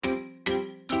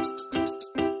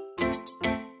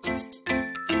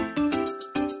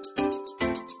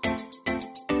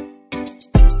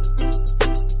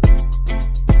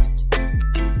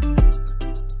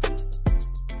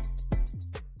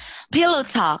Pillow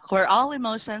Talk, where all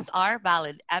emotions are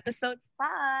valid. Episode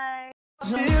 5.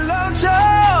 Pillow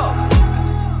Talk!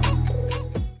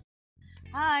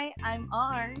 Hi, I'm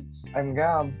Arj. I'm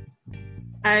Gab.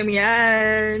 I'm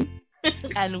Yan.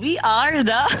 And we are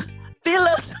the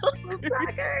Pillow Talkers.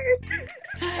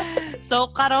 So,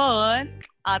 karon,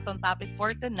 atong topic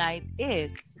for tonight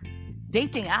is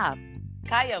dating app.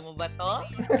 Kaya mo ba to?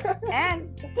 And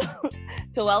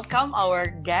to welcome our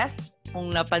guest, kung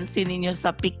napansin ninyo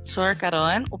sa picture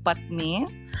karon, upat ni,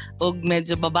 ug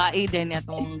medyo babae din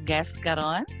itong guest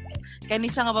karon.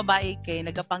 Kani siya nga babae kay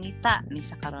nagapangita ni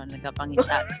siya karon,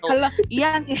 nagapangita.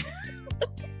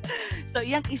 So,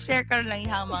 iyang i-share karon lang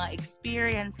iyang mga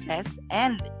experiences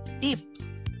and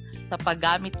tips sa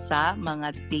paggamit sa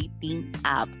mga dating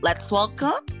app. Let's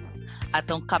welcome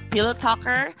atong ka-Pillow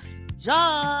Talker,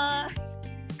 Joyce!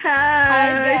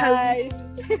 Hi guys!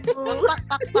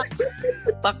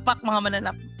 Pakpak mga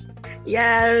mananap.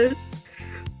 Yes.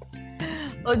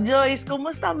 O Joyce,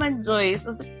 kumusta man Joyce?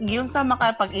 Yung sa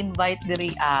makapag-invite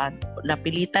diri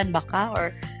napilitan ba ka?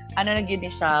 Or ano na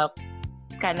gini siya?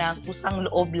 Kanang kusang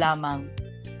loob lamang?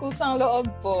 Kusang loob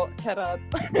po. Charot.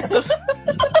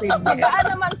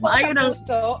 Magaan naman po sa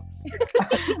puso.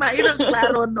 Mairang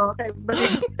klaro, no?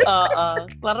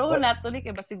 Klaro na ito ni kay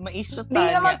basig ma-issue tayo.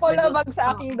 Di naman po labag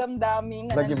sa aking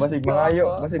damdamin. Lagi basig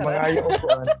mangayo. Basig mangayo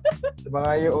ko.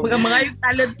 Mangayo. Mga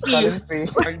talent fee.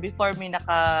 Before me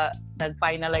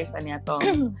nag-finalize na niya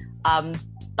itong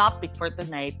topic for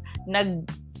tonight,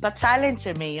 nag-challenge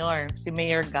si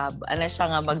Mayor Gab. Ano siya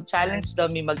nga, mag-challenge daw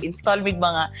mag-install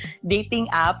mga dating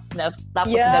app tapos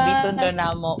gabiton daw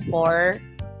na mo for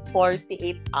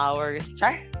 48 hours.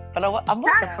 Char? Pero amo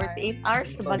sa 48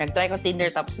 hours diba? Nag-try ko Tinder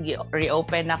tapos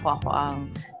reopen ako ang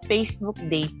Facebook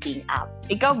dating app.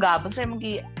 Ikaw Gab, saan mo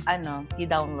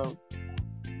i-download?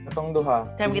 Itong duha,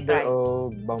 Tinder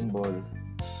o Bumble.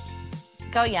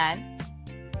 Ikaw yan?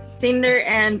 Tinder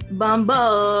and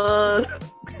Bumble.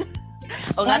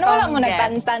 Ano wala mo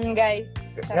nagtantan, guys?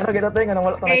 Ano kita tayo,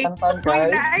 wala ka nagtantan,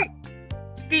 guys?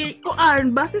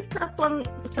 Kuan, basis sa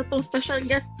itong special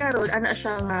guest karon, ana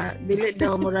siya nga, dili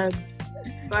daw murag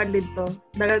kuan dito.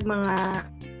 Dagag mga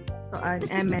kuan,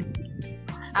 MS.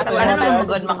 Ako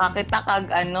naman makakita kag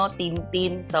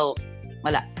team. So,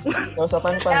 wala. So, sa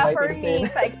tantan, yeah, for me,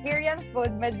 sa experience po,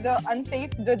 medyo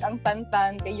unsafe jud ang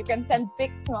tantan. Kaya you can send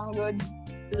pics mga good.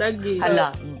 Lagi.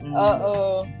 Hala.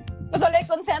 Oo. So, like,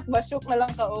 consent ba? Shook na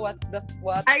lang ka o what?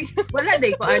 Ay, wala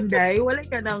day ko, Anday. Wala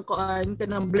ka ng kuan, ka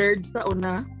ng blurred sa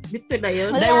una. Dito na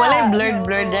yun. Dahil wala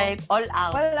blurred, dahil all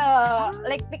out. Wala.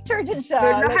 Like, picture dyan siya.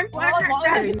 Lahat like,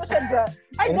 makakagin ko siya dyan.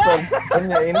 Ay,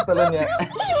 install niya.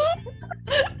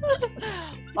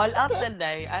 All out na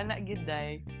day. Anak gid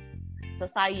day. So,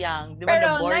 sayang. Di ba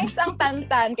pero na-board? nice ang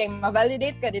tantan. Kaya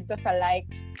ma-validate ka dito sa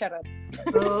likes. Charot.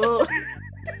 Oo.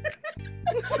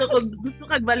 So, kung gusto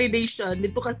kag validation,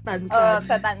 dito ka tantan.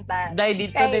 Sa tantan. Dahil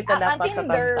dito sa dapat sa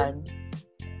tantan.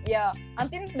 Yeah.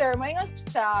 Ang Tinder, may nga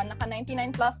siya, naka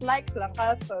 99 plus likes lang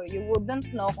ka. So, you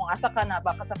wouldn't know kung asa ka na,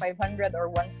 baka sa 500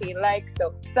 or 1K likes.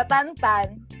 So, sa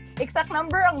tantan, exact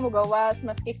number ang mugawas,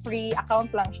 maski free account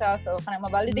lang siya. So, kanang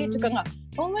ma-validate ka nga,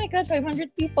 oh my God,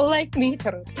 500 people like me.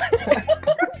 Charot.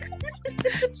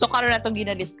 So, karon na itong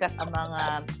ginadiscuss ang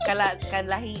mga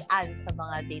kalahian sa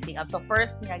mga dating app. So,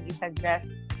 first nga, gisuggest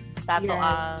sa ito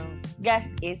ang guest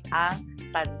is ang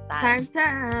tantan.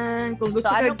 Tantan! Kung gusto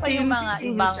so, ano pa yung mga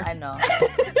ibang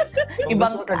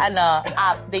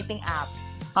app, dating app?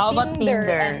 How about Tinder?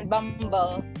 And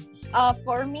Bumble.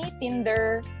 For me,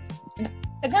 Tinder,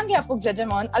 daghan gyapon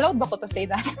judgment. Allowed ba ko to say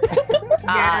that?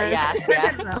 Yes.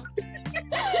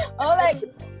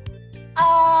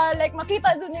 Like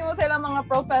makita dun mo sila mga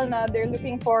profile na they're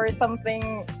looking for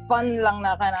something fun lang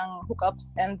na kanang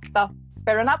hookups and stuff.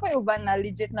 Pero napoy uban na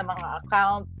legit na mga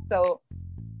accounts. So,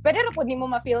 pwede ra pud nimo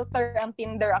ma-filter ang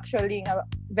Tinder actually nga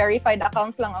verified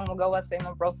accounts lang ang magawa sa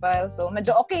imong profile. So,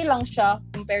 medyo okay lang siya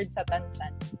compared sa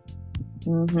tantan.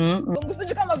 Kung gusto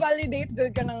nyo ka ma-validate,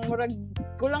 dyan ka ng murag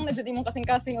kulang na dyan imong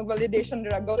kasing-kasing og validation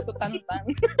dira go to tantan.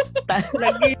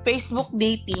 Lagi Facebook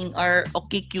dating or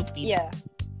OkCupid? Yeah.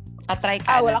 Try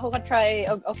ka wala ko ka-try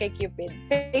og OkCupid.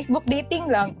 Facebook dating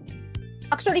lang.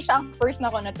 Actually, siya ang first na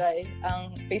ko na-try,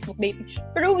 ang Facebook dating.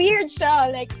 Pero weird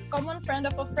siya. Like, common friend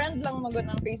of a friend lang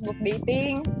magod ang Facebook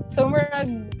dating. So,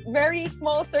 very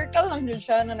small circle lang dyan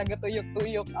siya na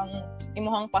nagatuyok-tuyok ang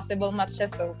imuhang possible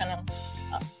matches. So, kanang,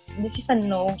 this is a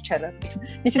no, charot.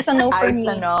 This is a no for me. It's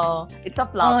a no. It's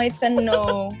a flop. It's a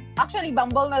no. Actually,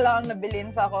 Bumble na lang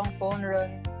nabilin sa akong phone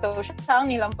run. So, siya ang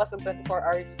nilampas og 24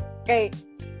 hours. Kay,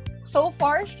 so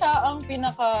far siya ang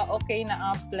pinaka okay na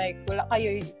app, like wala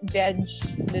kayo judge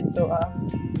dito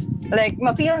like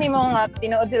ma-feel nimo nga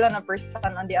tinuod sila na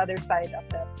person on the other side of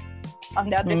the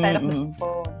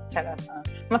phone.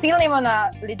 Ma-feel nimo na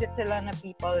legit sila na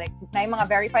people, like na yung mga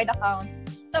verified accounts.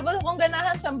 Tapos kung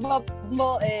ganahan sa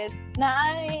Bumble is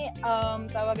naay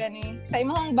tawagan ni sa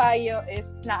imong bio is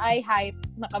naay height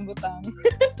nakabutang.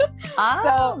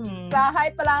 So sa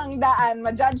height pa lang daan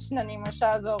ma-judge na nimo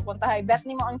siya. So kung tahay bet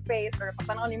nimo ang face or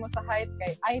patanaw nimo sa height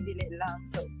kay ay dili lang.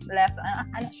 So less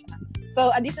ano siya.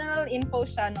 So additional info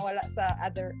siya na wala sa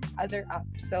other app.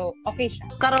 So okay siya.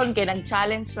 Karon kay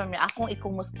nag-challenge kami akong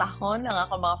ikumustahon ang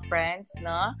ako mga friends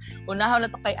na unahon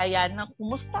na to kay Ayana,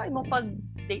 kumusta mo pag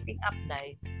dating app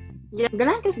dai? Yeah,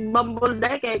 ganun kasi Bumble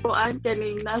dai kay ko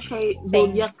anteling na siya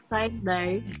zodiac sign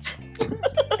dai.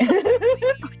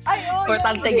 Ay,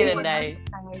 importante gid dai.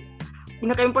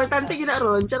 Pinaka-importante gid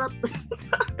ron, charot.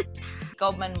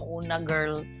 Ikaw man mo una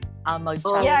girl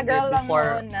mag-challenge yeah, girl lang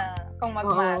before na kung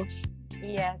mag-match.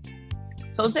 Yes.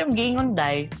 So same gingon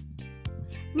dai.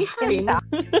 Nihain.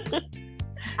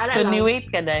 So ni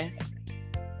wait ka dai.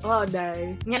 Oh,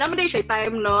 dai. Nga naman din siya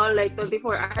time, no? Like,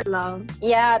 24 hours lang.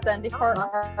 Yeah, 24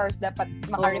 hours dapat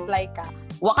maka-reply ka.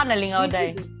 Wa ka nalingaw,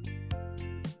 dai.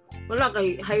 Wala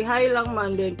kay, hi lang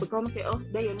man din. Pagka kay,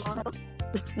 dai, yun mo.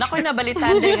 Nakoy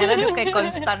nabalitaan din nga rin kay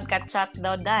constant ka chat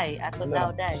daw, dai. Ato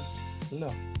daw, dai. Hello.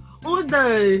 Oh,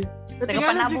 dai.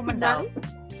 Taga-Panabo man daw.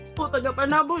 Oh,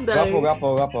 taga-Panabo, dai.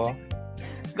 Gapo.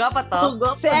 Gapa to?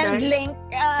 Send link.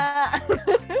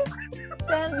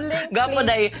 Send link, Gapo,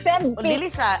 dai. Send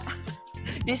pics.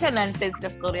 Di siya nonsense ka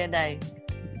storya, dai.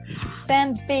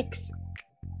 Send pics.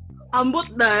 Ambot,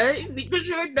 dai. Hindi ko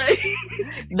sure, dai.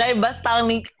 Dai, basta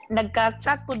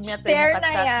nagka-chat po niya tayo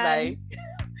naka-chat, dai.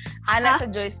 Ana sa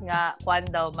Joyce nga, kwan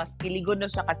daw, mas kiligon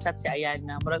na siya ka-chat si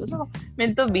Ayana. Mura gusto ko,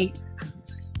 meant to be.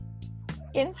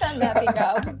 Insan dati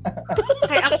ka.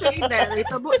 Kay actually, dai.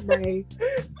 Itabot, dai.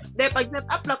 Dai, pag set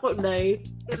up na ko, dai.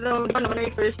 Pero hindi pa naman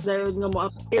yung first dai nga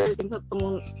mo appear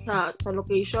sa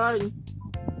location.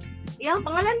 Iyang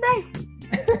pangalan, dai.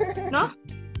 No?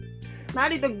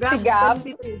 Narito, Gab. Si Gab?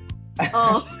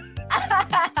 Oh.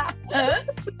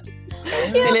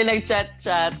 Sila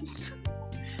nag-chat-chat.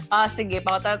 Sige,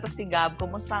 pakatala to si Gab.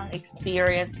 Kumusta ang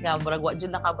experience nga? Murag, wa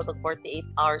dyan nakabot 48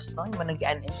 hours, no? Yung mga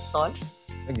nag-uninstall.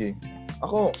 Sige.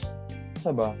 Ako,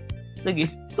 saba? Sige,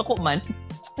 suko man.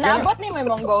 Naabot ni mo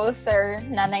yung goal, sir,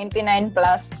 na 99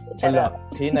 plus. Wala.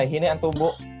 Hinay ang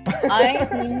tubo. Ay,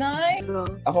 hinay.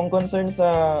 Akong concern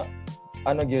sa,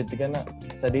 tiga na,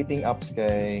 sa dating apps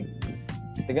kay,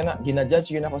 tiga na, ginajudge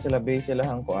yun ako sila based sila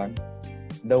hang kuan.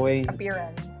 The way...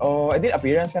 Appearance.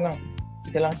 Appearance ka nang.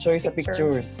 Silang choice sa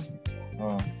pictures.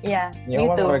 Yeah, me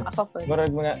too. Ako po.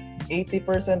 Murag mga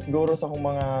 80% guro sa akong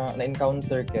mga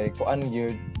na-encounter kay kuan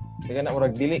gyud. Kaya na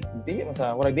murag dili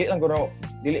lang guro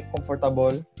dili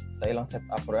comfortable sa ilang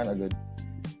setup or ana good.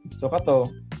 So kato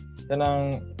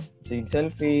kanang sig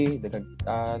selfie dagag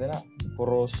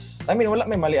puros. I mean wala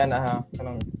may mali ana ha.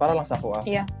 Kanang para lang sa ako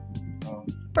Yeah.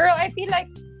 Pero I feel like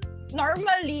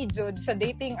normally jud sa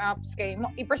dating apps kay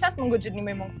i-present mong good jud ni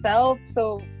mong self.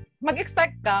 So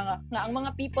mag-expect ka nga ang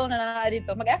mga people na naa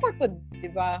dito mag-effort pud, di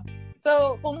ba?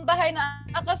 So, kung tahay na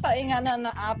aka sa ingana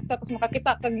na apps tapos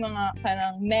makakita kag mga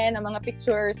kanang men na mga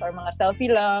pictures or mga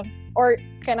selfie lang or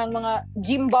kanang mga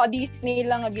gym bodies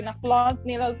nila nga gina-flaunt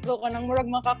nila, so kanang murag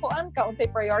makakuan ka unsay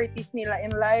priorities nila in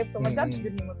life, so mag-judge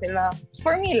din mo sila.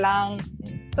 For me lang.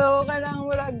 So, kanang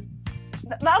murag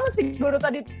naman siguro ta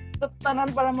dito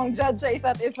tanan para mang-judge sa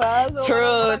isa't isa. So,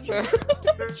 True.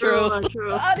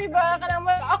 Diba? Kanang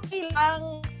okay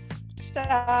lang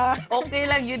siya. Okay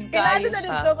lang yun kayo siya. Kinadyo na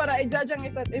dito para i-judge ang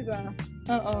isa't isa.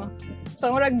 Oo.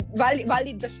 So, murag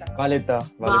valid to siya. Valid to.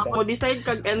 Kung decide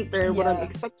kag enter, murag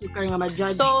expect ka nga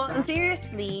ma-judge. So,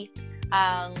 seriously,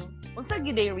 unsa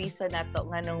gid yung reason nato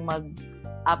nga nung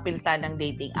mag-appeal ta ng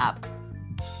dating app?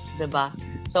 Diba?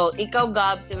 So, ikaw,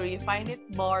 Gab, siguro you find it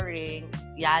boring.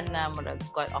 Yan na, murag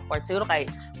awkward. Siguro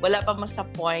kay wala pa mo sa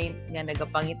point nga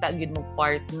nagapangita gid mo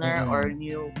partner or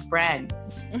new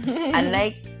friends.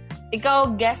 Unlike ikaw,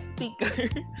 guest speaker.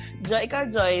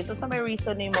 Ikaw, Joy, so sa may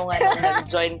reason ni mo nga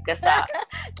nag-join ka sa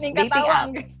dating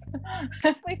app?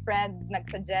 My friend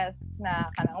nag-suggest na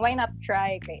kanang why not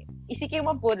try kay isiki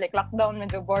mo po like lockdown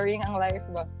medyo boring ang life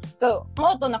ba. So,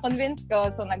 mo to na convince ko,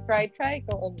 so nag-try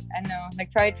ko og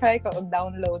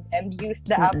download and use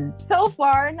the app. So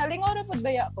far, nalingaw ra pud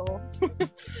baya ko.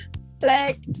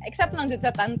 Like, except lang dito sa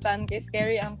Tantan, kay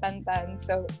scary ang Tantan.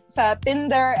 So, sa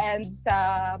Tinder and sa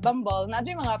Bumble,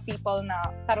 nadyo yung mga people na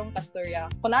tarong kasturya.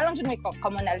 Kung na lang dyan may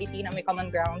commonality na may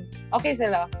common ground, okay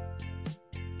sila.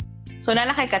 So,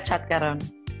 nalakay ka-chat ka ron?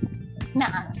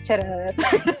 Charot.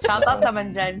 Shoutout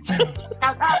naman dyan.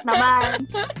 Shout out naman.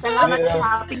 Salamat sa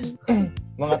happy.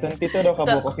 Mga 22 daw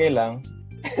kabuk, okay lang.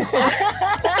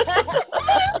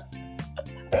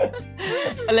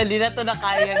 Wala, di na to na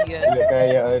kaya yun. Hindi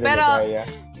kaya, Pero, kaya.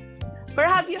 Pero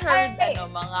have you heard Ay.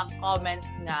 mga comments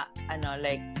nga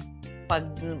like pag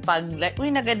like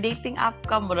uy naga-dating app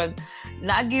ka murag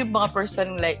naagi yung mga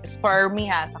person like for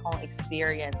me sa akong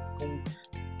experience kung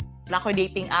na ako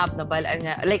dating app na balaan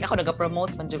nga like ako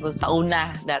naga-promote man jud ko sa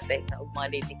una dati na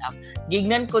mga dating app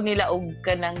gignan ko nila og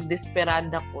kanang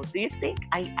desperada ko. Do you think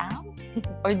I am?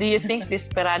 Or do you think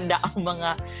desperada ang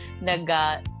mga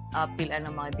pila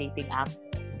ng mga dating app?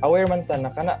 Aware man ta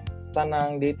na kana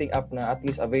tanang dating app na at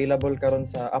least available karon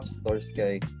sa app stores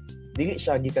kay dili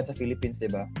siya gikan sa Philippines,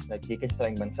 diba? Like gikan sa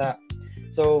laing bansa.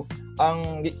 So,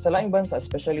 ang sa laing bansa,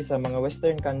 especially sa mga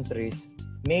western countries,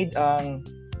 made ang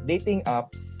dating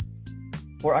apps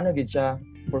for ano gid siya,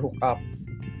 for hookups.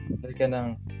 Like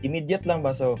kanang immediate lang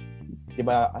ba, so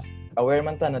diba as aware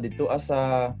man ta na dito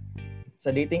sa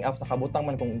dating app sa kabutang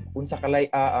man kung unsa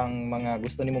kalay ang mga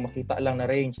gusto nimo makita lang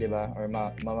na range, diba? Or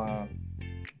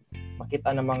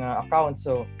makita ng mga account.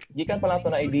 So, gikan pa lang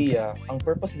ito na idea, ang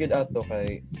purpose gid ato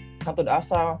kay hantod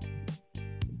asa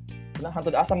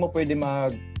mo pwede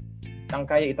ang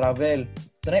kaya i-travel.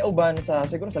 So, uban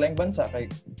siguro sa laing bansa kay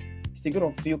siguro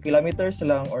few kilometers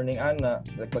lang or ning ana,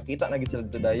 like makita na gid sila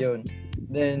dito dayon.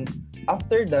 Then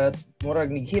after that, murag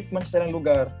nag-hit man sa silang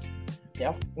lugar.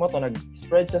 Mo to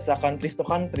nag-spread siya sa countries to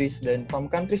countries, then from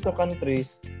countries to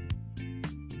countries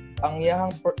ang iyang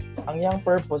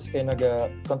purpose kay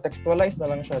contextualize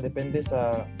na lang siya depende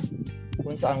sa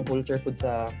kung sa ang culture pud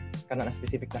sa kana na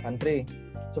specific na country.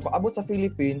 So paabot sa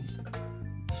Philippines,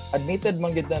 admitted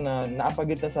man gid na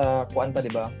naapagid na sa kuanta,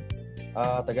 di ba?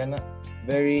 Taga na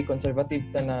very conservative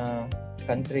na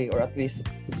country or at least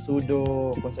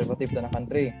pseudo conservative na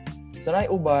country. So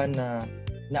uban na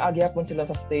naagyapon sila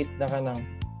sa state na kanang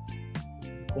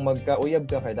kung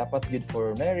magkauyab ka kay dapat good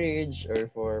for marriage or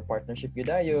for partnership gid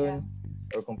dayon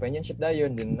or companionship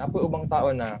dayon, din napoy ubang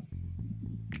tao na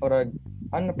orag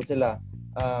ano po sila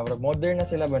orag modern na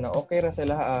sila ba na okay ra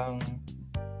sila ang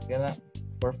kana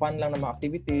for fun lang na mga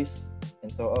activities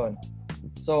and so on.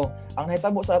 So ang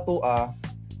hitabo sa atua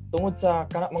tungod sa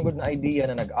kana man gud na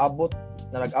idea na nag-abot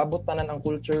tanan ang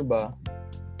culture ba,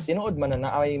 tinuod man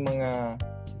na naay mga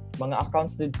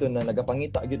accounts dito na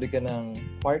nagapangita gyud ka ng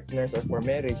partners or for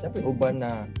marriage, napay uban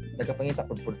na nagapangita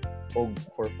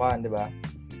for fun, di ba?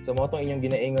 So mo tong inyong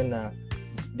ginaingon na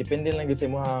depende lang gyud sa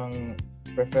imong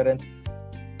preference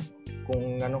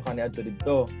kung ano ka niadto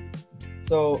dito.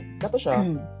 So kato siya,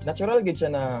 natural gyud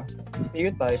siya na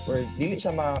stereotype or dili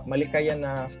siya malikayan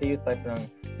na stereotype ng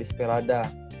desperada.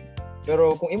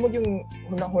 Pero kung imo yung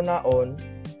hunahon,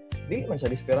 dili man siya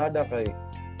desperada kay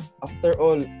after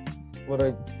all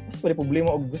murag mas pwede problema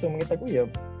o gusto mong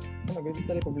itaguyab. Ano gagawin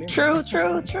sa problema? True.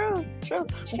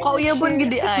 Kung kauyabon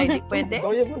gidi ay, di pwede.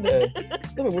 Kauyabon din.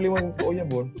 Sabi, problema mong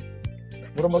kauyabon.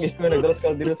 Murag mag-ikaw, nagdalas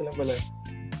kaldero silang pala.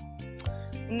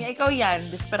 Ikaw yan,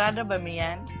 desperado ba mo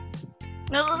yan?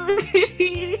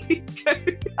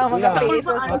 Ang mga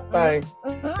pesos. Atay.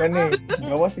 Kani,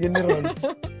 gawas gini ron.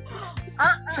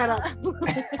 Sarap.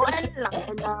 Kuan lang.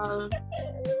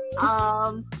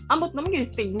 Amot naman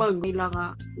yung stigma nila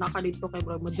nga naka dito kay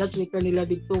bro. Ma-judge ka nila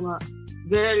dito nga.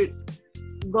 Girl,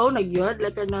 go na yun.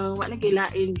 Lata nang wala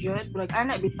gilain yun. Bro,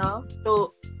 anak bitaw.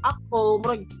 So, ako,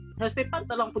 bro, hesitant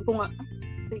na lang po ko nga.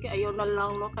 Sige, ayaw na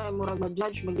lang, no? Kaya murag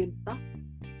ma-judge, mag-ginta.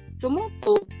 So, mo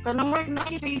po, kanang word na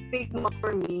i-take mo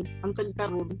for me, until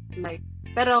karon like,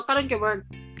 pero karon ka word,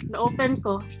 na-open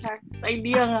ko, sa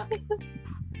idea nga.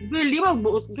 Girl, di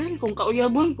magbuot, girl, kung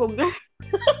kauyabon ko, girl.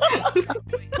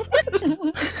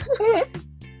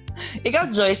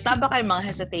 Ikaw, Joyce, na ba kayo mga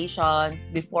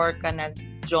hesitations before ka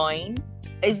nag-join?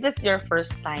 Is this your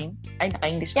first time? Ay,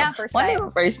 naka-English Yeah, ka. first time.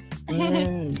 First?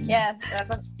 Yes,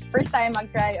 first time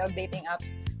mag-try of dating apps.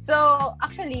 So,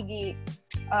 actually,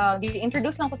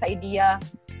 gi-introduce lang ko sa idea.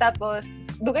 Tapos,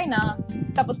 dugay na.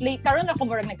 Tapos, karon ako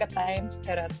murag nagka-time.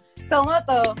 Charot. So, nga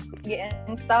to,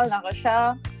 gi-install na ko siya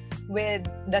with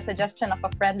the suggestion of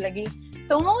a friend lagi.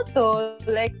 So, mo to,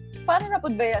 like, paano na po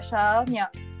ba siya? Nya,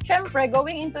 syempre,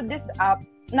 going into this app,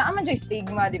 naaman dyan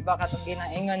stigma, di ba? Katong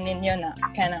ginaingon ninyo na,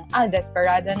 kanang,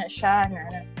 desperada na siya.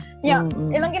 Yeah,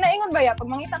 ilang ginaingon ba ya? Pag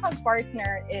mangita kang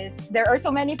partner is, there are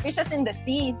so many fishes in the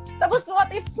sea. Tapos,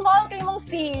 what if small kayo mong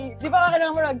sea? Di ba ka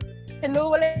murag, hello,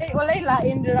 walay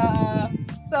lain ra.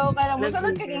 So, kaya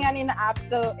musunod ka kinganin na app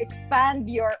to expand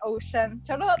your ocean.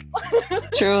 Charot!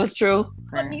 True.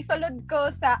 Pag nisulod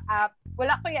ko sa app,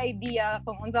 wala ko yung idea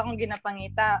kung unsa akong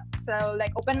ginapangita. So,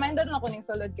 like, open-minded lang ko ning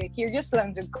sulod kay curious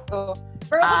lang jud ko.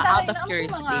 Pero kung out dahil of na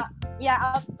curiosity.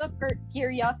 out of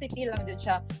curiosity lang jud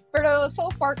siya. Pero so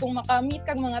far, kung makamit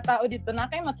kag mga tao dito, na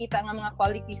kayo makita nga mga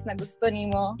qualities na gusto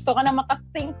nimo. So, kana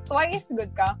maka-think twice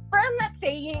good ka. Pero I'm not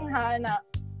saying na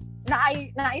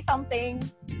I something,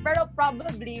 pero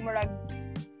probably murag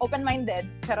open-minded.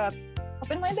 Pero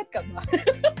open-minded ka ba?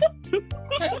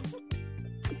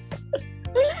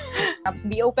 Tapos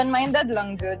be open-minded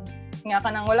lang, Jud. Nga ka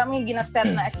nang wala may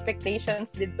ginaset na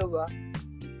expectations dito ba?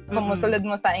 Kung musulod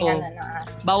mo sa ingan na.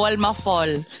 Bawal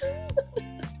ma-fall.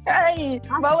 Ay,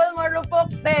 bawal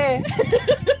marupok, te.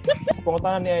 Sa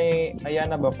pangutanan ni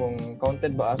Ayana ba kung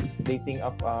counted ba as dating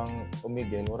app ang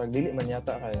Omegle? Murag dili man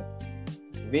yata kay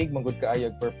vague magud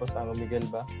kaayog purpose ang Omegle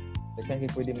ba? Like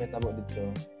kung pwede may tabo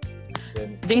dito.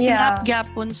 Then, Dating app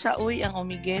gyapon sa ang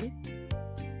Omegle.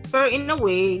 Pero in a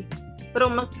way,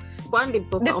 pero mas kuan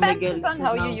dito sa Omegle. Depends on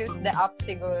how you use the app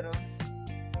siguro.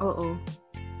 Oo.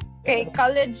 Okay,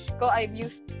 college ko, I've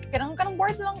used, kanang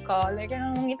board lang ka. Like,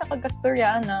 kanang ngita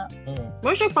kag-kastorya na.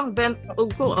 More siya pang vent o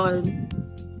kuan.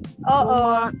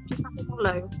 Oo. Kita ko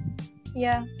live.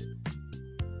 Yeah.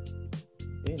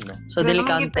 yun lang. So, dili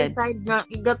counted. Side na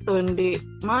igaton, di,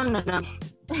 mana na.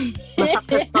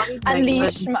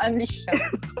 Unleash, ma-unleash siya.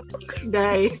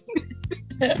 Guys.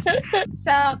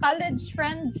 Sa college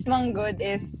friends, mang good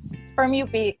is, from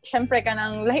UP, syempre ka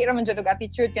nang lahi raman dyan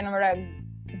attitude ka na marag,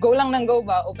 go lang ng go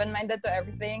ba, open-minded to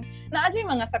everything. Naadya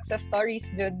yung mga success stories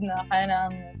jud na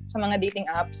kanang sa mga dating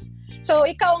apps. So,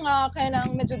 ikaw nga,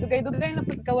 kanang medyo dugay-dugay na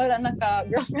pagka wala na ka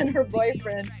girlfriend or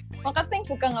boyfriend, makathink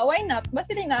po ka nga, why not?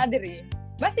 Basi din na adiri.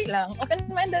 Basi lang,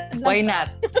 open-minded lang. Why not?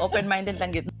 Open-minded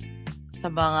lang gid sa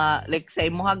mga like sa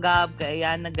imo hagab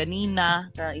kaya na ganina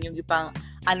sa inyong ipang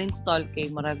uninstall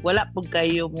kay marag wala pud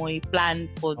kayo mo'y plan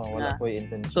pud Wala na po yung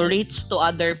intention. to reach to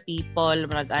other people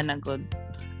marag ana good.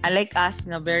 Unlike us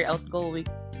na very outgoing.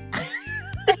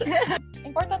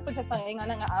 Important po siya sa nga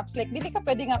nga apps. Like, dili ka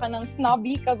pwede nga ka ng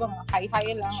snobby ka ba nga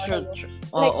hi-hi lang. Sure.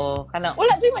 Like, Oo, kanang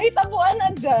wala dyan mahitabuan na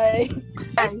dyan.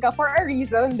 Ka for a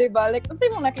reason, di ba? Like, kung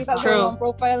sa'yo mong nakita sa True. yung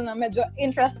profile na medyo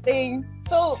interesting.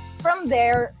 So, from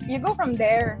there, you go from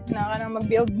there na ka nang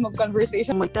mag-build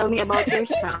conversation. Tell me about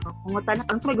yourself. Kung ano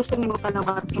may gusto mo ka lang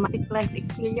traumatic life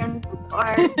experience or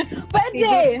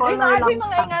Pwede! Scholar Yung mga lang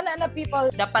mga ka. ingana na people.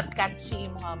 dapat catchy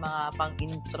mga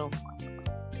pang-intro.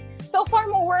 So, for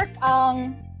mo work,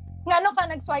 ngano ka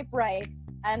nag-swipe right?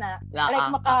 Ana,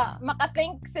 like,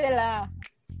 maka-think sila.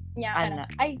 Nya, Ana.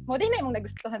 ay, mo din na yung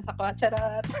nagustuhan sa ko.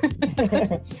 Charot.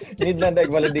 Need lang dahil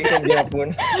validation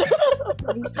gyapon.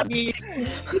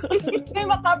 May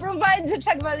maka-provide dyan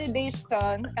siya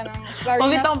validation. Kanang sorry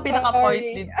Kung na ito ang pinaka-point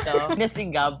sorry. dito,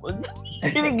 nasigabos.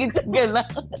 Pinigit siya gala.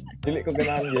 Dili ko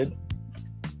ganahan yun.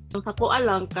 sa ko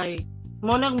alang kay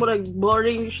mo nang murag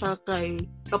boring siya kay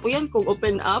kapuyan kung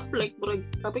open up like murag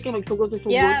kapi kay magsugod sa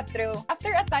sugod. Yeah, true. After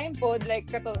a time po, like,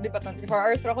 kato, di ba, 24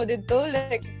 hours ako dito,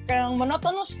 like, kanang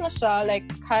monotonous na siya, like,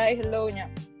 hi, hello niya.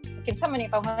 Kinsa man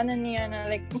yung tawanan niya na,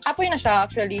 like, makapoy na siya,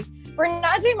 actually. Pero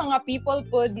naadya yung mga people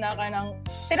po na kanang,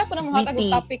 sila po na mga Witty.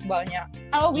 topic ba niya?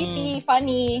 Witty,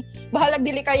 funny, bahalag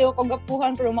dili kayo kung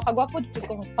gapuhan, pero makagwapo dito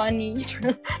kung funny.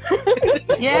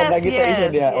 Yes, Or nagita yes. isyo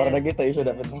diha. Or yes. nagita isyo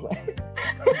dapat na.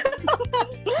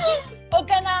 O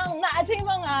kanang, naadya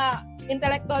yung mga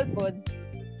intellectual po,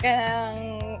 kanang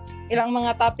ilang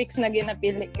mga topics na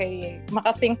ginapili kay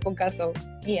makathink po ka, so,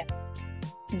 yeah.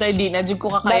 Dahil di na dyan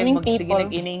ko kakaya Daming magsige people.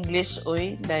 in-English,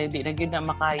 uy. Dahil di na dyan na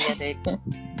makaya. Dahil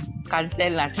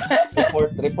cancel na.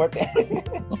 Report.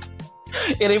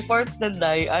 I-report na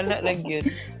dahil. Ala lang yun.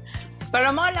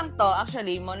 Pero mga lang to,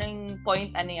 actually, mo na yung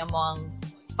point ano yung mga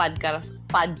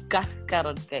podcast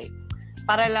karon kay.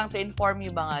 Para lang to inform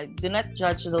you ba nga, do not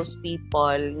judge those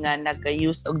people nga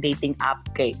nag-use og dating app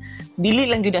kay. Dili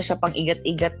lang yun na siya pang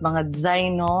igat-igat mga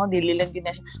design, no? Dili lang yun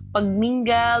na siya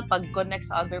pag-mingle, pag-connect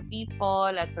sa other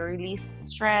people, at to release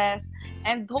stress,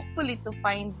 and hopefully to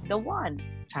find the one.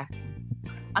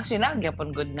 Actually, nagyapon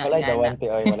good na. Walay nga dawan na. ti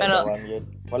oy, walay Pero, dawan yun.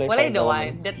 walay dawan.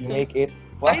 That's You make it.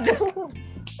 What?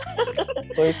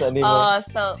 Choice ani mo.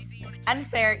 So,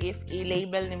 unfair if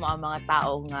i-label ni mo ang mga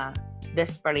tao nga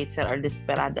desperate sila or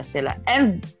desperada sila.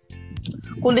 And,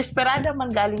 kung desperada man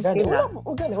galing Gani, sila,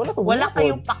 wala pa wala bunakod.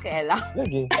 kayong pakialam.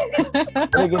 Lagi.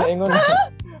 Lagi na ingon.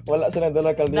 Wala sila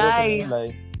dala kaldero sa Dai. nilay.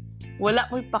 Wala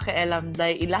mo pakialam,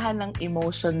 dahil ilahan ng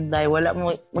emotion, dahil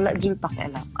wala dyan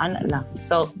pakialam. Ano lang.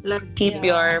 So, keep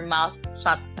Yeah. your mouth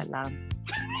shut na lang.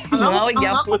 Ang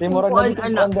ako Di mo rin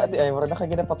kung na dito ay mo rin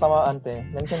nakagina patamaan te.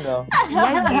 Mention daw.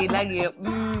 Lagi.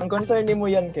 Ang concern ni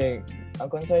mo yan kay ang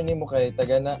concern nimo kay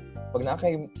taga na pag na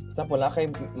kay example na kay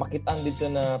makita dito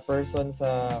na person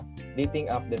sa dating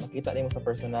app then makita nimo sa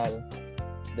personal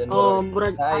then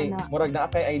murag na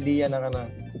kay idea na kana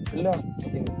wala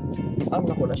kasi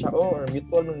nako na siya or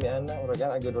mutual nun ni ana or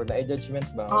agad or na judgment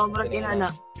ba murag ina.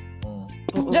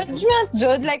 Judgment,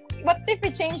 Jude. Like, what if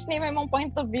i-change na yung mong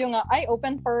point of view nga, ay,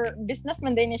 open for business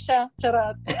man din siya.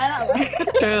 Charot. Ano ba?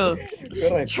 True.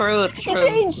 Correct. True.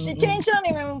 I-change lang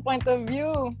yung mong point of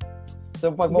view.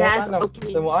 So, pag mawata na,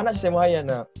 so mo anak siya mo haya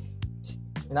na,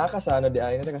 nakasano di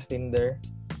ay, nasa Tinder.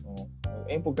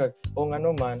 Pug ka, nga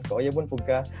naman, kauyabon pug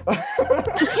ka.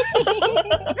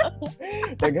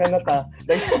 Daghan na ta.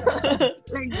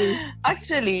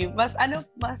 Actually,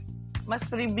 mas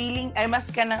revealing ay mas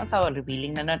kanang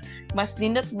revealing na nun mas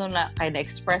nindot no na kay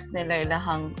na-express nila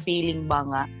ilahang feeling ba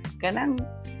nga kanang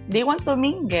they want to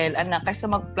mingle ana kaysa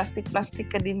mag-plastic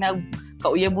ka din na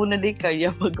kauyabo na di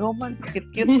kaya magaman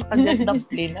cute ka just the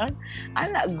plain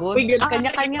ana good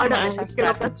kanya-kanya na siya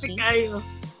strategy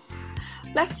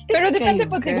plastic pero depende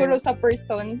po siguro sa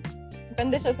person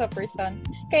depende siya sa person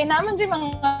kaya naman di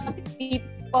mga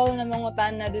people na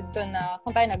mangutan na dito na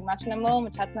kung tayo nag-match na mo,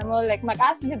 chat na mo, like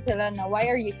mag-ask din sila na why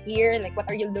are you here, like what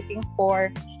are you looking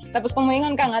for. Tapos kung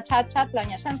moingon ka nga, chat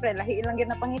lang niya, syempre, lahi ilang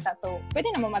na pangita. So,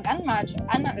 pwede na mo mag-unmatch,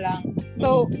 ana lang.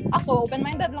 So, ako,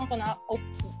 open-minded lang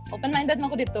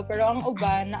ko dito, pero ang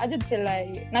uban, naadjud sila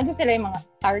yung mga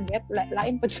target,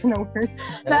 lain po siya na word.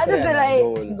 Naadjud sila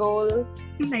yung goal.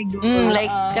 Like,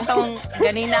 katong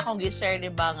ganina akong gi-share,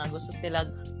 diba nga, gusto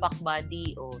silang fuck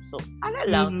buddy, so, ano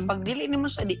lang, pag dili mo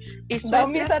siya,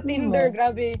 dami sa Tinder,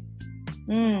 grabe.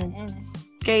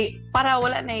 Kay, para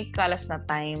wala na ikalas na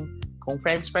time, kung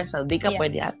friends, di ka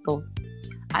pwede ato.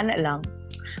 Ano lang,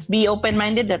 be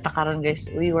open-minded na takaran, guys.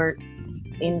 We were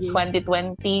in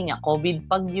 2020 nya COVID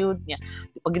pag yun nya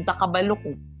pag kita kabalo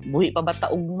kung buhi pa ba ta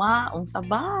ugma unsa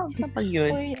pag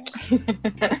yun.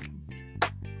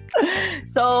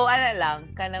 So ano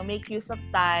lang kanang make use of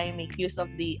time, make use of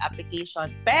the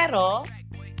application pero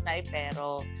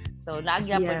so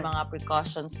nagyapon mga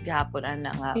precautions gihapon ana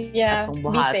nga atong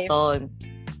buhaton.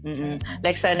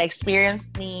 Like sa na-experience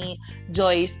ni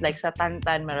Joyce like sa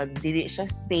Tantan marag dili siya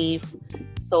safe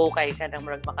so kay kanang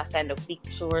marag makasend og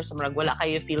pictures so marag wala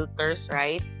kayo filters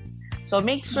right so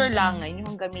make sure lang nga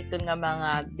inyong gamiton nga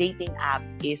mga dating app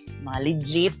is mga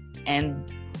legit and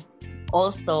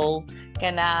also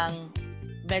kanang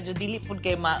medyo dili pud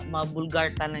kay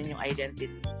mabulgar tanan yung identity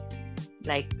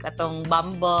like atong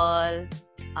Bumble,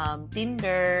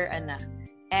 Tinder ana.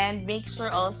 And make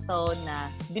sure also na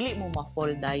dili mo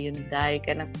ma-fall dayon day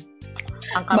kanang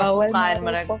ang kamukan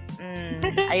marag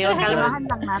ayon kalmahan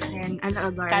lang natin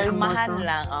kalmahan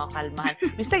lang kalmahan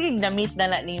bisag na-meet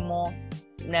na nimo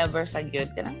never sa gyud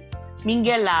kanang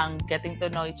mingle lang getting to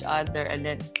know each other and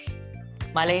then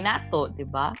malay nato di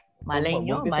ba malay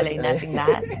nating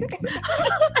lahat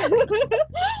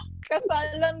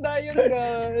kasalan dayon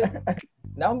guys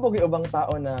naampo gi ubang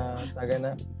tao na taga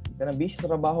na kanang busy sa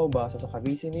trabaho ba so sa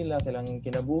busy nila silang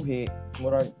kinabuhi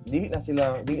murag dili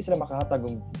sila makahatag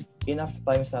og enough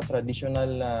time sa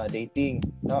traditional dating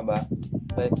tama ba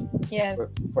like yes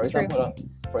for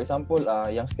example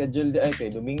yung schedule di ay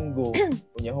kay Domingo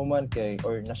unya human kay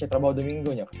or na siya trabaho Domingo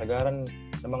nya kasagaran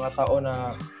ng mga tao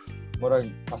na murag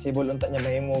possible unta niya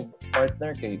mahimo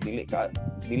partner kay dili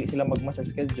sila magmatch sa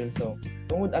schedule so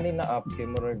tungod ani na app kay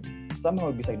murag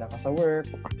somehow bisag na ka sa work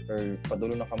or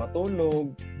padulo na ka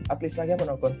matulog at least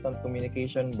nagyapon ang constant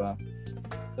communication ba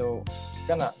so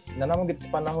kana nanamong gid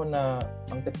sa panahon na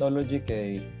ang technology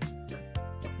kay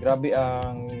grabe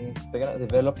ang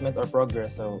development or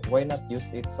progress so why not use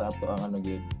it sa ato ang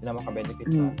gyud na maka-benefit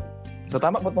sa so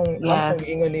tama ba tong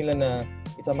ingon nila na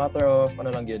it's a matter of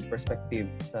gyud perspective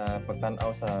sa pagtan-aw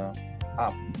sa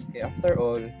app kay after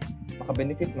all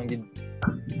maka-benefit man gyud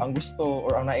ang gusto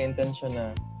or ang na-intention na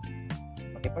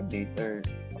makipag-date or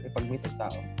makipag-meet ang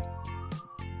tao.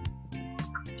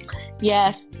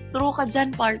 Yes, true ka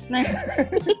dyan, partner.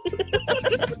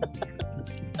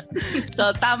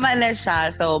 So, tama na siya.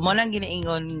 So, mo nang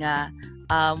giniingon nga,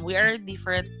 we are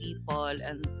different people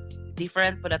and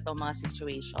different po na itong mga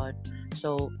situation.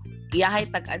 So, iyahay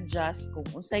tag-adjust kung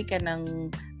unsay ka ng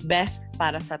best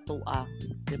para sa tua,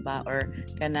 diba? Or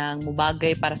ka ng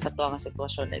mubagay para sa tua nga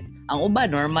sitwasyon. Ang uba,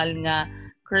 normal nga,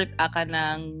 ka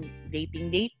ng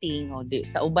dating o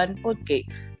sa uban po kay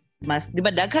mas di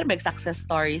ba daghan may success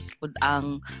stories pud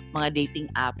ang mga dating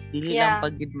app dili lang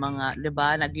pag mga di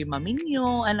ba naging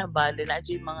maminyo ano ba din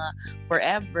mga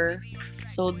forever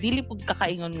so dili pud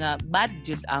kakaingon nga bad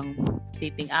jud ang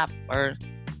dating app or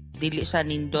dili siya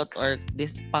nindot or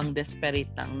pang desperate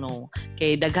lang, no.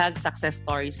 Kay daghang success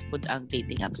stories pud ang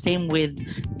dating app. Same with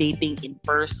dating in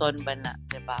person ba na,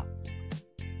 diba?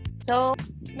 So,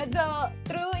 medyo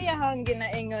true iyang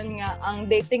ginaingon nga ang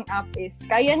dating app is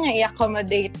kaya niya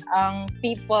i-accommodate ang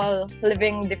people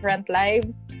living different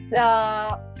lives.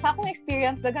 Sa akong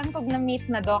experience, daghan kog na-meet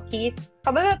na dockies.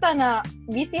 Kabalata na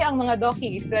busy ang mga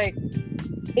dockies, like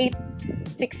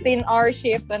 16-hour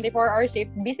shift, 24-hour shift,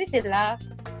 busy sila.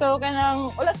 So, kanang,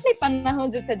 wala sila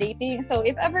panahon dyan sa dating. So,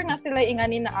 if ever na sila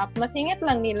ingani na app, masingit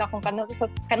lang nila kung kanang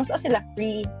sila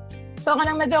free. So,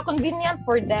 kanang medyo convenient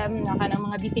for them na kanang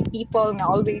mga busy people nga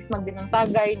always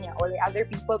magbinantagay niya, only other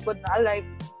people pud na alive.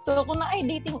 So, kung na ay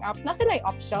dating app, na sila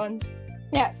options.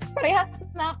 Yeah, parehas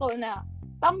na ako na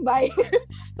tambay.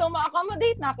 So,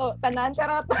 ma-accommodate na ako. Tanan,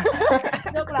 charot.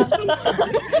 Joke lang.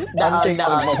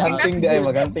 Mag-hunting di ay,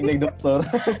 mag-hunting di doktor.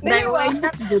 Dahil why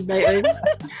not, good day.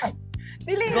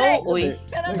 Dili, go, like, uy.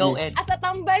 Go, Ed. As a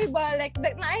tambay ba, like,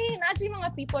 na-actually mga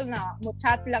people na mo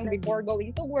chat lang before going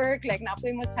to work, like,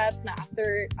 na-apoy mo chat na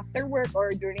after work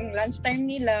or during lunchtime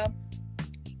nila.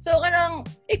 So, kanang,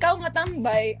 ikaw nga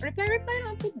tambay, reply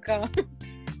lang po ka.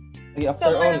 After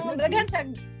so, all, daghan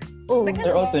siya,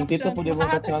 after all, 22 po di mo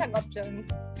ka-chat. Options.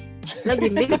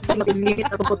 Nag-limit ang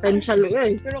potential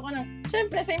eh. Pero kanang,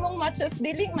 syempre, sa imong matches,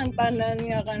 dili man tanan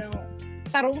nga kanang,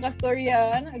 tarong ka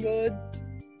storya, na good.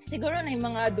 Siguro na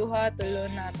yung mga duha,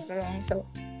 tulo na tarong. So,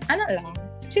 ano lang,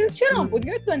 chill lang po.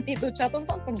 You're 22, chaton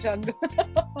saan pag-jog.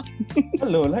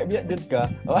 Hello, like, biya ka.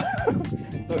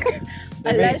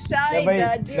 Ala siya,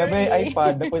 i-judge. Gabay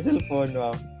iPad, na po cellphone,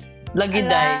 wow. Lagi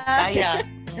day, kaya.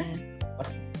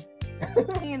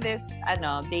 In this,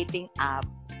 dating app,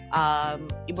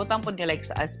 ibutang po niya, like,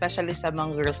 especially sa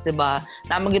mga girls, diba,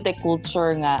 namang ito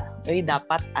culture nga,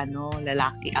 dapat,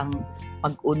 lalaki ang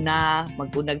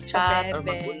mag-unag chat or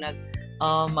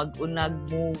mag-unag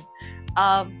move.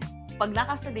 Pag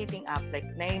naka sa dating app, like,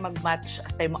 na mag-match,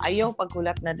 say mo, ayaw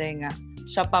pagkulat na dahil nga,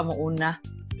 siya pa mo una.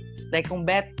 Like, kung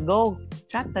bet, go,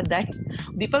 chat na dahil.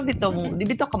 Di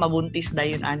bito ka mabuntis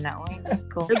dahil yun, ana. Oh, Diyos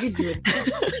ko.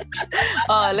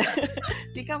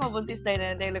 Di ka mabuntis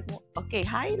dahil na like, okay,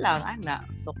 hi lang, ana.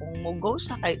 So, kung mo go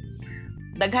siya kay,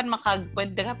 daghan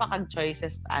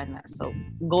makag-choices, ana. So,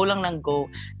 go lang ng go.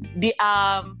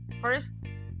 First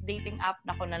dating app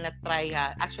na ko na na-try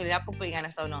ha. Actually, napag po yung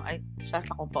nasa unang, ay, siya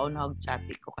sa kung paunahog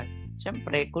chatty ko kay.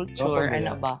 Siyempre, culture,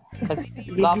 ba?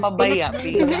 Papabaya,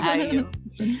 ayo.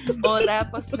 O,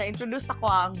 tapos na-introduce ako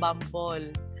ang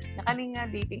Bumble. Nakaling nga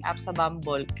dating app sa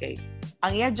Bumble kay.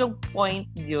 Ang yung point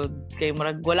yun, kay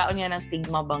murag, wala ko niya ng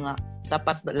stigma ba nga,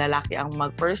 dapat lalaki ang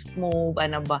mag-first move,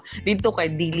 ba? Dito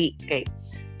kay dili, kay.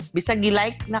 Bisag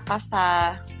gi-like na ka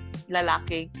sa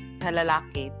lalaki,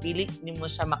 dili ni mo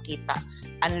siya makita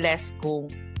unless kung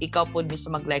ikaw po di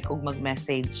siya mag-like o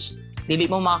mag-message. Dili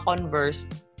mo maka-converse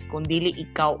kung dili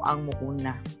ikaw ang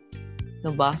muuna.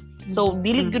 No ba? So,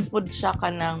 dili good po siya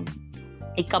ka ng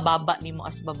ikababa ni mo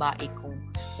as babae kung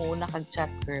muuna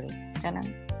kag-chat, girl. Kanang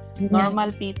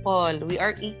normal people. We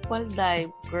are equal,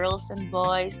 dahil girls and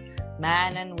boys,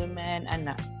 man and women,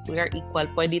 anak. We are equal.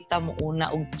 Pwede ta muuna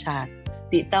og chat.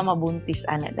 Di ta mabuntis,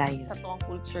 anak, dahil. Sa tuwang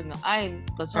culture nga, ay,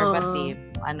 conservative,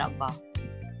 anak ba?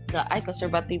 Ay,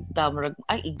 conservative ta.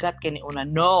 Ay, igat kini una.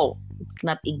 No, it's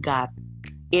not igat.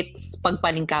 It's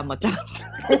pagpaningkamot.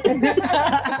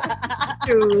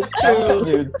 True.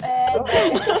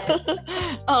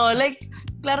 Oh, like,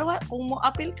 klaro ha, kung mo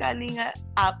appeal ka ni nga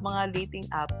app, mga dating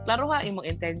app, klaro ha, imong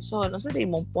intention, o sa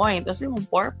imong point, o sa imong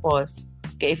purpose.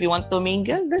 Okay, if you want to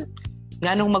mingle, then,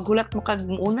 ganong magulat mo kag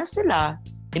una sila.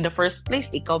 In the first place,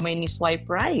 ikaw may ni-swipe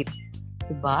right.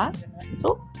 Diba?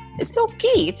 So, it's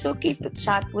okay. It's okay to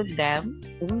chat with them.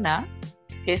 Una.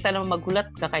 Kaysa naman magulat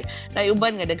ka kay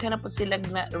naiuban nga daghan na po sila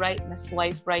na right na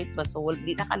swipe right ba, so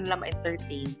di na kanila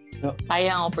ma-entertain. No.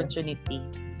 Sayang ang opportunity.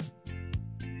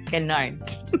 Canard.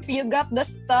 If you got the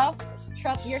stuff,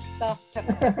 strut your stuff.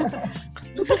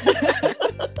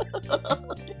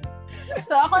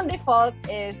 So akong default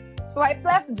is swipe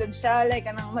left jud siya, like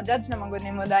anang ma-judge na magud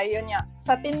nimo dayon niya.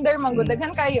 Sa Tinder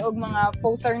magudaghan kayo og mga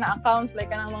poster na accounts, like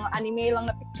anang mga anime lang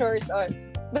na pictures or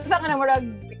basta ka na murag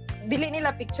dili nila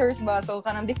pictures ba, so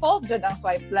kanang default jud ang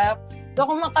swipe left. So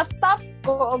kung maka-stop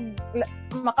ko og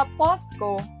maka-pause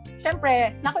ko,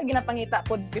 syempre nako ginapangita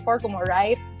po before ko mo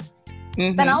right.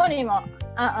 Tanawon nimo.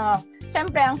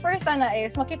 Syempre ang first na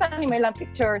is makita nimo ilang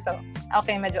picture, so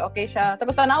okay, medyo okay siya.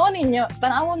 Tapos tanawon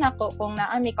nako kung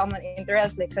naa may common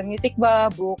interest like sa music ba,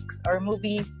 books or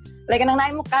movies. Like anang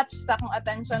naay mo catch sa akong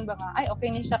attention ba nga, ay okay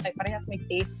ni siya kay parehas may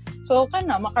taste. So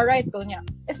kana maka-write ko niya.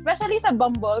 Especially sa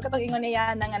Bumble katong ingon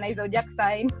niya na nga nay zodiac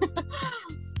sign.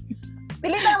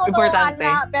 Pilitan mo to, Importante.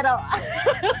 ana, pero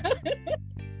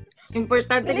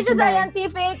Importante. hindi siya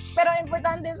scientific, pero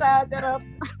importante siya. Pero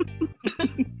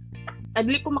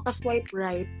Adli ko makaswipe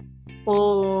right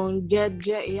kung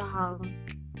Jedja iyang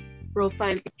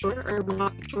profile picture or mga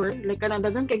picture. Like,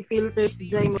 kanadagan kay filters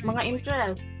dyan. Mga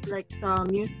interest. Like, sa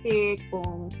music,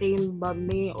 kung same ba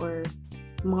me or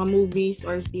mga movies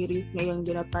or series ngayong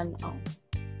ginatanaw.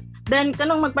 Then,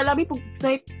 kanang magpalabi pag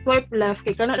swipe left,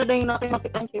 kay kanang na yung natin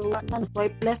makita ang kiwa na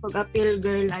swipe left, pag appeal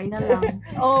girl, ay na lang.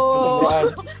 oh,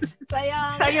 Sobraan.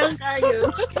 sayang. Sayang kayo.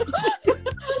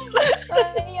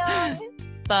 Sayang.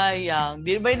 Sayang.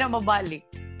 Di ba na mabalik?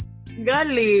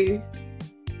 Gali.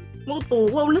 Muto,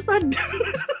 wow, nasad.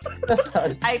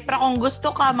 Nasaan? Ay, pero kung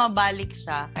gusto ka mabalik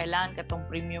siya, kailangan ka tong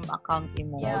premium account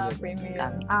mo. Yeah,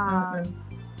 premium.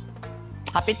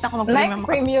 Kapit na ako Like mag-premium account.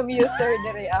 premium user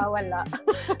dire wala.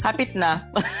 Kapit na.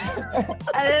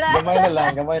 Ala,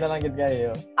 Gamay na lang gid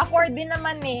kayo. afford din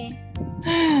naman eh.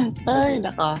 Ay,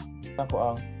 naka.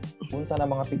 Ako ang unsa na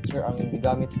mga picture ang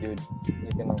gigamit yun.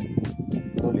 Like nang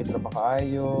dulit ra ba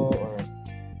kaayo or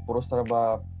puro ra ba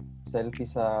selfie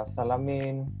sa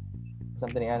salamin,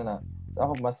 something na. So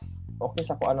ako mas okay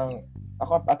sa ko anang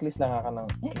ako at least lang ka nang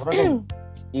murag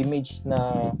image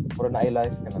na puro na ay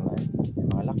life kana na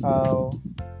mga lakaw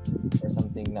or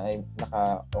something na ay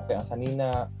naka okay ang sanina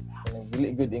kanang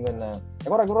dili good ingon na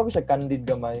murag siya candid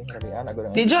gamay rabi ana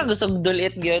gud. Di dyan gusto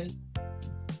dulit yun.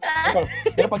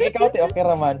 Pero pag ikaw te okay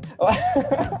ra man.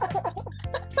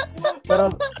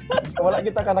 Pero wala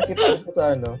kita ka nakita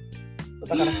sa ano.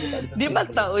 Wala ka nakita dito. Di ba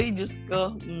taoy, Diyos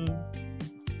ko.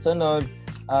 Sunod,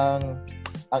 ang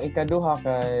ikaduha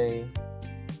kay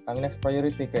ang next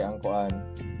priority kay ang kuan.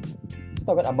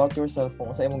 So, talking about yourself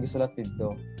kung sa imong gisulat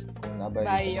dito. Kung nabay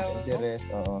Bio. interest,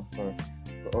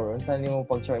 or unsa nimo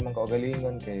pag-share imong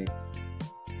kaugalingon kay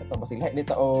ito basig lahat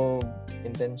dito o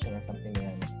intention or something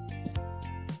yan.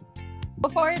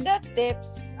 For that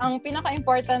tips, ang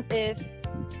pinaka-important is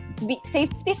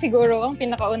safety siguro ang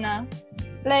pinakauna.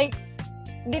 Like,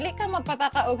 dili ka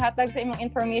magpataka og hatag sa imong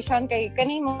information kay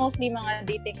kani mostly mga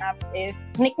dating apps is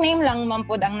nickname lang man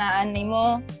pod ang naan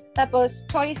nimo. Tapos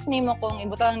choice nimo kung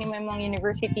ibutang nimo imong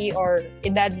university or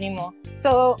edad nimo.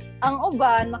 So, ang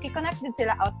uban maki-connect din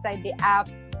sila outside the app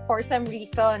for some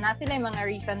reason. Na sila yung mga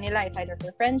reason nila, it's either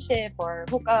for friendship or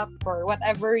hookup or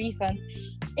whatever reasons.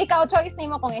 Ikaw, choice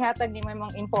nimo kung ihatag nimo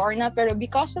imong info or not, pero be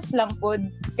cautious lang pod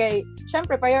kay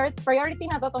syempre priority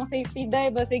na to tong safety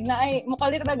day basig na ay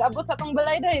mukalit nag-abot sa tong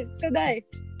balay day skaday.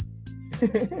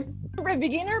 Syempre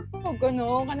beginner po ko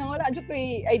no kanang wala jud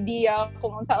koy idea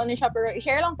kung unsaon ni siya, pero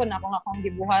i-share lang po na ako nga akong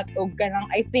gibuhat og kanang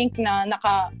I think na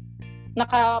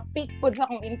naka-peak pod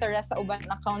sa akong interest sa uban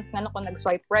accounts nga ako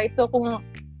nag-swipe right. So kung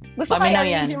gusto kayo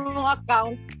i-arrange yung mga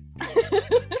account.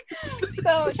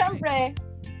 So syempre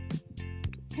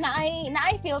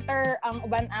na-i filter ang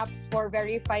uban apps for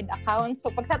verified accounts.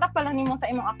 So pag setup pa lang nimo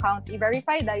sa imong account,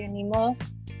 i-verify dayon nimo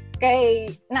kay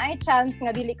na-i chance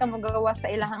nga dili ka magawa sa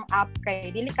ilahang app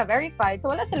kay dili ka verified.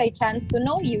 So wala sila chance to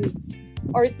know you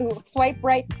or to swipe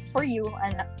right for you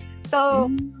ana.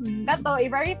 So kato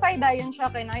i-verify dayon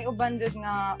siya kay na-i uban jud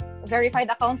nga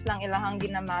verified accounts lang ilahang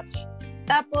gina-match.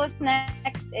 Tapos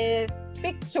next is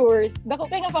pictures. Dako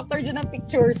kay nga factor dyan ng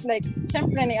pictures. Like,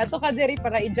 syempre ni, ato ka diri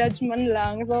para i-judge man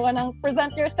lang. So, kanang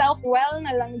present yourself well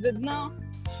na lang dyan, no?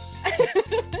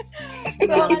 So,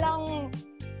 kanang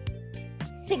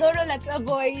siguro let's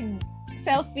avoid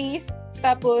selfies.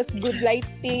 Tapos, good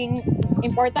lighting.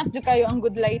 Important dyan kayo ang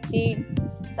good lighting.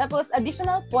 Tapos,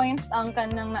 additional points ang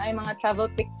kanang na ay mga travel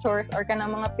pictures or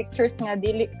kanang mga pictures nga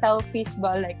dili selfies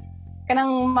ba? Like,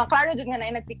 kanang maklaro dyan nga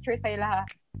na nag-picture sa ilaha.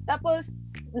 Tapos,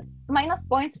 minus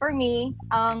points for me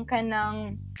ang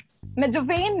kanang medyo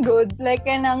vain good, like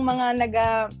kanang mga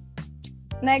naga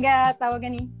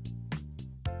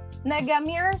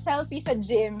mirror selfie sa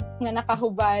gym nga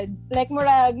nakahubad, like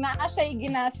murag naa siya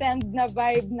ginasend na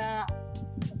vibe na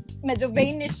medyo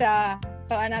vain ni siya.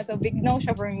 So big no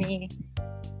siya for me.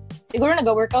 Siguro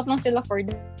naga-workout lang sila for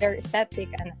their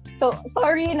aesthetic. So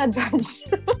sorry na judge.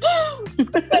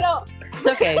 Pero it's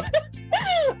okay.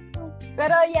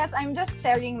 Pero yes, I'm just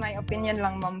sharing my opinion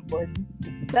lang, ma'am po.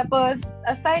 Tapos,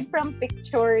 aside from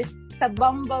pictures, sa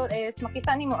Bumble is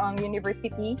makita nimo ang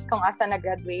university kung asa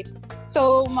na-graduate.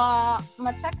 So,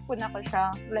 ma-check po na ko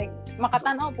siya. Like,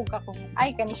 makatanaw po ka kung,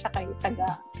 ay, kani siya kay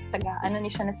taga, ano ni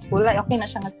siya na school. Like, okay na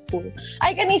siya na school.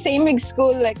 Ay, kani sa imig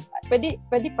school. Like, pwede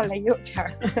palayo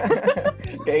siya.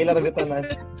 Kailan na dito na.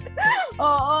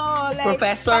 Oo, like,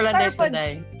 Professor na dito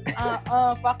na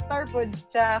factor po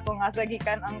siya kung asa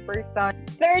gikan ang person.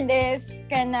 Third is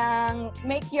kanang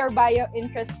make your bio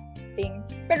interesting.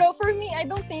 Pero for me, I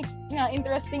don't think na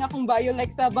interesting akong bio.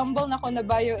 Like sa Bumble na ko na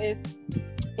bio is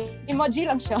emoji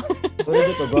lang siya.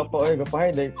 Sorry ko, gwapo oy,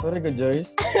 gapahay day. Sorry ko,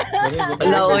 Joyce. Sorry ko.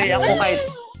 Wala, oy, ako kahit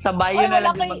sa bio Oy, na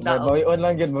lang wala yung kay- magdao. Bayo-on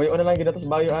lang gid tapos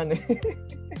bayo-an eh.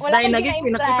 Wala Dahil kang naging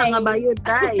pinakita gina-imply. nga bayod,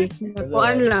 day.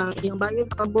 Kuan lang. Yung bayod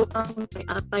kabutang may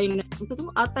atay na. Ito mo,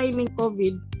 atay may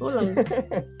COVID. Ito lang.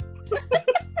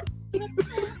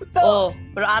 So, Oh,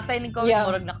 pero atay ni COVID, Yeah.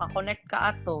 murag naka-connect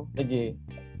ka ato. Lagi.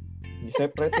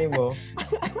 I-separate mo.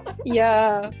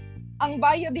 yeah. Ang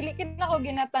bio, dili kin ako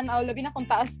ginatanaw, labi na kung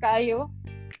taas kayo.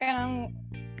 Kaya nang,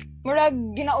 murag,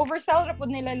 gina-oversell rapod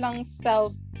nila lang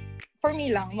self. For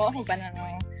me lang, mo akong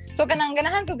pananaw. So, kanang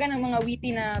ganahan ko ganang mga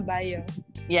witty na bio.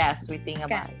 Yes, we think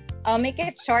about it. Make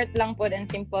it short lang pod and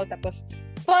simple, tapos,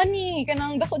 funny!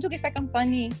 Kanang, dako jug effect ang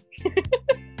funny.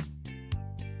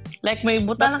 Like, may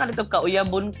buta na ka ka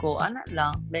uyabon ko. Ana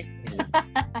lang. Like,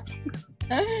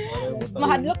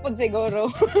 Mahadlok pod siguro.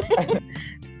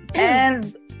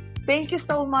 and thank you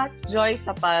so much, Joy,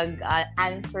 sa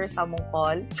pag-answer sa mong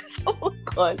call. Sa mong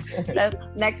call. So,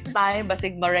 next time,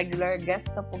 basig ma-regular guest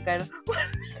na po ka.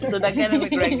 So, daghan na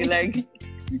mag-regular guest.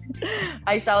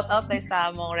 Ay, shout out na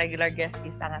sa mong regular guest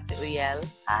isa nga si Uyel.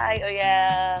 Hi,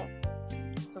 Uyel!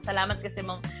 So, salamat kasi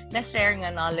mong na-share nga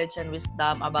knowledge and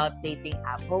wisdom about dating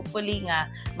app. Hopefully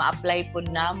nga, ma-apply po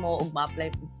na mo o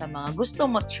ma-apply po sa mga gusto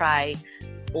mo try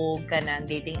o kanang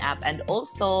dating app. And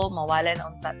also, mawala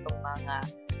na unta itong mga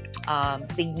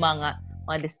stigma nga,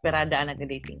 mga desperada na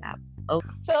dating app.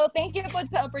 Okay. So, thank you po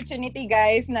sa opportunity,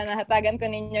 guys, na nahatagan ko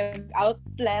ninyo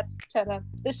outlet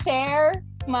to share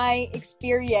my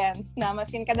experience na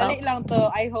maskin kadali lang to.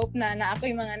 I hope na ako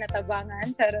yung mga natabangan.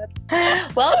 Charot.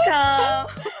 Welcome!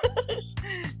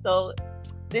 So,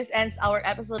 this ends our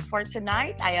episode for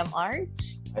tonight. I am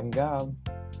Arch. I'm Gab.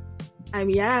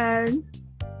 I'm Yan.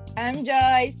 I'm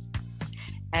Joyce.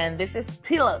 And this is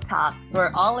Pillow Talks,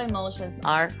 where all emotions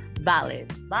are valid.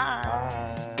 Bye!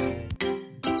 Bye.